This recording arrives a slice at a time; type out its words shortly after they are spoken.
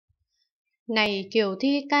Này Kiều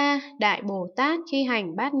Thi Ca, Đại Bồ Tát khi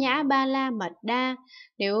hành Bát Nhã Ba La Mật Đa,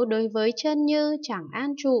 nếu đối với chân như chẳng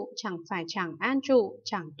an trụ, chẳng phải chẳng an trụ,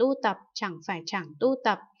 chẳng tu tập, chẳng phải chẳng tu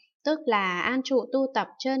tập, tức là an trụ tu tập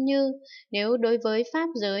chân như. Nếu đối với pháp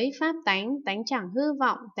giới, pháp tánh, tánh chẳng hư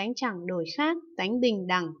vọng, tánh chẳng đổi khác, tánh bình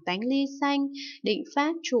đẳng, tánh ly sanh, định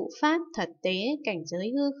pháp, trụ pháp, thật tế, cảnh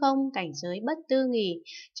giới hư không, cảnh giới bất tư nghì,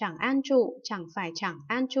 chẳng an trụ, chẳng phải chẳng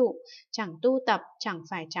an trụ, chẳng tu tập, chẳng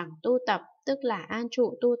phải chẳng tu tập, tức là an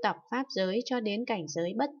trụ tu tập pháp giới cho đến cảnh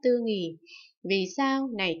giới bất tư nghì. Vì sao?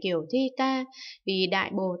 Này Kiều Thi Ca, vì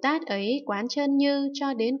Đại Bồ Tát ấy quán chân như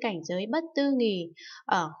cho đến cảnh giới bất tư nghì,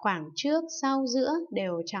 ở khoảng trước, sau, giữa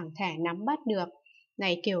đều chẳng thể nắm bắt được.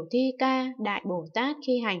 Này Kiều Thi Ca, Đại Bồ Tát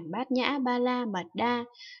khi hành Bát Nhã Ba La Mật Đa,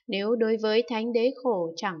 nếu đối với thánh đế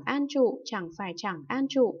khổ chẳng an trụ, chẳng phải chẳng an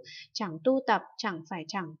trụ, chẳng tu tập, chẳng phải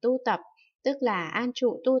chẳng tu tập, tức là an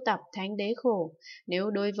trụ tu tập thánh đế khổ. Nếu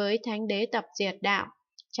đối với thánh đế tập diệt đạo,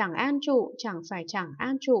 chẳng an trụ, chẳng phải chẳng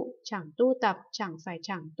an trụ, chẳng tu tập, chẳng phải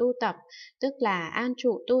chẳng tu tập, tức là an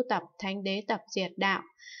trụ tu tập thánh đế tập diệt đạo.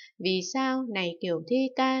 Vì sao? Này Kiều Thi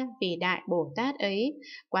Ca, vì Đại Bồ Tát ấy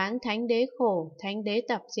quán thánh đế khổ, thánh đế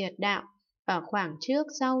tập diệt đạo, ở khoảng trước,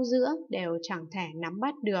 sau, giữa đều chẳng thể nắm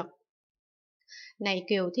bắt được. Này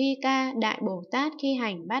Kiều Thi Ca, Đại Bồ Tát khi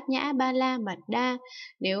hành Bát Nhã Ba La Mật Đa,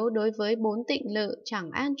 nếu đối với bốn tịnh lự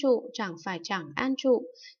chẳng an trụ, chẳng phải chẳng an trụ,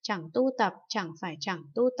 chẳng tu tập, chẳng phải chẳng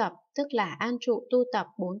tu tập, tức là an trụ tu tập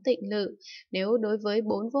bốn tịnh lự. Nếu đối với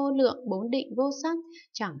bốn vô lượng, bốn định vô sắc,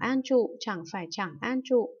 chẳng an trụ, chẳng phải chẳng an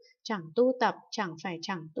trụ, chẳng tu tập, chẳng phải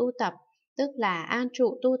chẳng tu tập, tức là an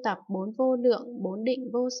trụ tu tập bốn vô lượng, bốn định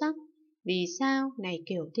vô sắc. Vì sao? Này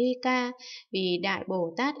Kiều Thi Ca, vì Đại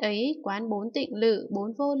Bồ Tát ấy quán bốn tịnh lự,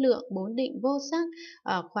 bốn vô lượng, bốn định vô sắc,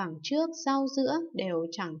 ở khoảng trước, sau, giữa đều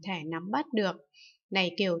chẳng thể nắm bắt được.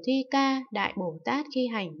 Này Kiều Thi Ca, Đại Bồ Tát khi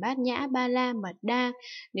hành Bát Nhã Ba La Mật Đa,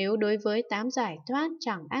 nếu đối với tám giải thoát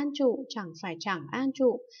chẳng an trụ, chẳng phải chẳng an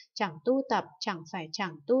trụ, chẳng tu tập, chẳng phải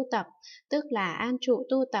chẳng tu tập, tức là an trụ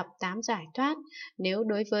tu tập tám giải thoát. Nếu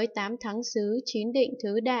đối với tám thắng xứ, chín định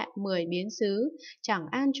thứ đại, 10 biến xứ, chẳng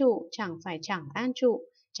an trụ, chẳng phải chẳng an trụ,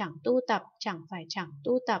 chẳng tu tập, chẳng phải chẳng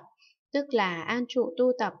tu tập, tức là an trụ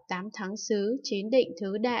tu tập tám thắng xứ, chín định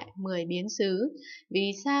thứ đại, 10 biến xứ.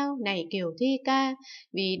 Vì sao? Này Kiều Thi Ca,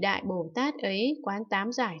 vì Đại Bồ Tát ấy quán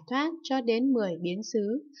tám giải thoát cho đến 10 biến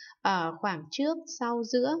xứ, ở khoảng trước, sau,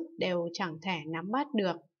 giữa đều chẳng thể nắm bắt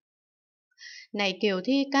được. Này Kiều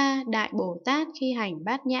Thi Ca, Đại Bồ Tát khi hành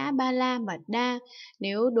Bát Nhã Ba La Mật Đa,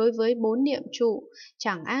 nếu đối với bốn niệm trụ,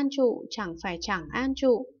 chẳng an trụ, chẳng phải chẳng an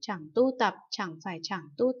trụ, chẳng tu tập, chẳng phải chẳng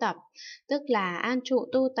tu tập, tức là an trụ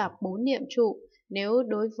tu tập bốn niệm trụ. Nếu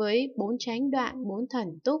đối với bốn chánh đoạn, bốn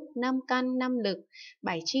thần túc, năm căn, năm lực,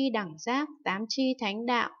 bảy chi đẳng giác, tám chi thánh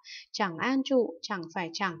đạo, chẳng an trụ, chẳng phải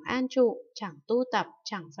chẳng an trụ, chẳng tu tập,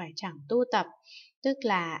 chẳng phải chẳng tu tập, tức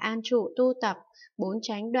là an trụ tu tập bốn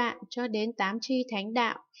chánh đoạn cho đến tám chi thánh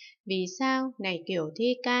đạo. Vì sao? Này Kiều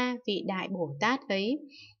Thi Ca, vị Đại Bồ Tát ấy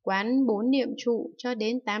quán bốn niệm trụ cho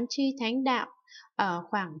đến tám chi thánh đạo, ở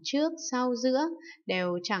khoảng trước, sau, giữa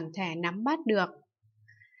đều chẳng thể nắm bắt được.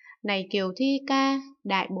 Này Kiều Thi Ca,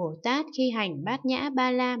 Đại Bồ Tát khi hành Bát Nhã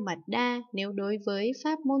Ba La Mật Đa, nếu đối với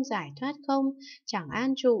pháp môn giải thoát không, chẳng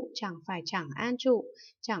an trụ, chẳng phải chẳng an trụ,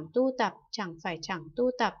 chẳng tu tập, chẳng phải chẳng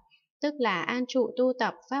tu tập, tức là an trụ tu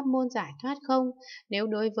tập pháp môn giải thoát không. Nếu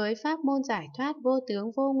đối với pháp môn giải thoát vô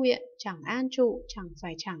tướng vô nguyện, chẳng an trụ, chẳng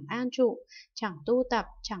phải chẳng an trụ, chẳng tu tập,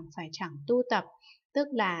 chẳng phải chẳng tu tập, tức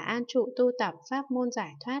là an trụ tu tập pháp môn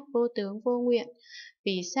giải thoát vô tướng vô nguyện.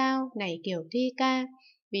 Vì sao? Này Kiều Thi Ca,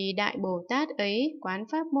 vì Đại Bồ Tát ấy quán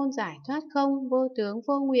pháp môn giải thoát không, vô tướng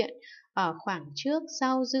vô nguyện, ở khoảng trước,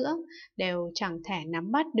 sau, giữa đều chẳng thể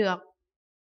nắm bắt được.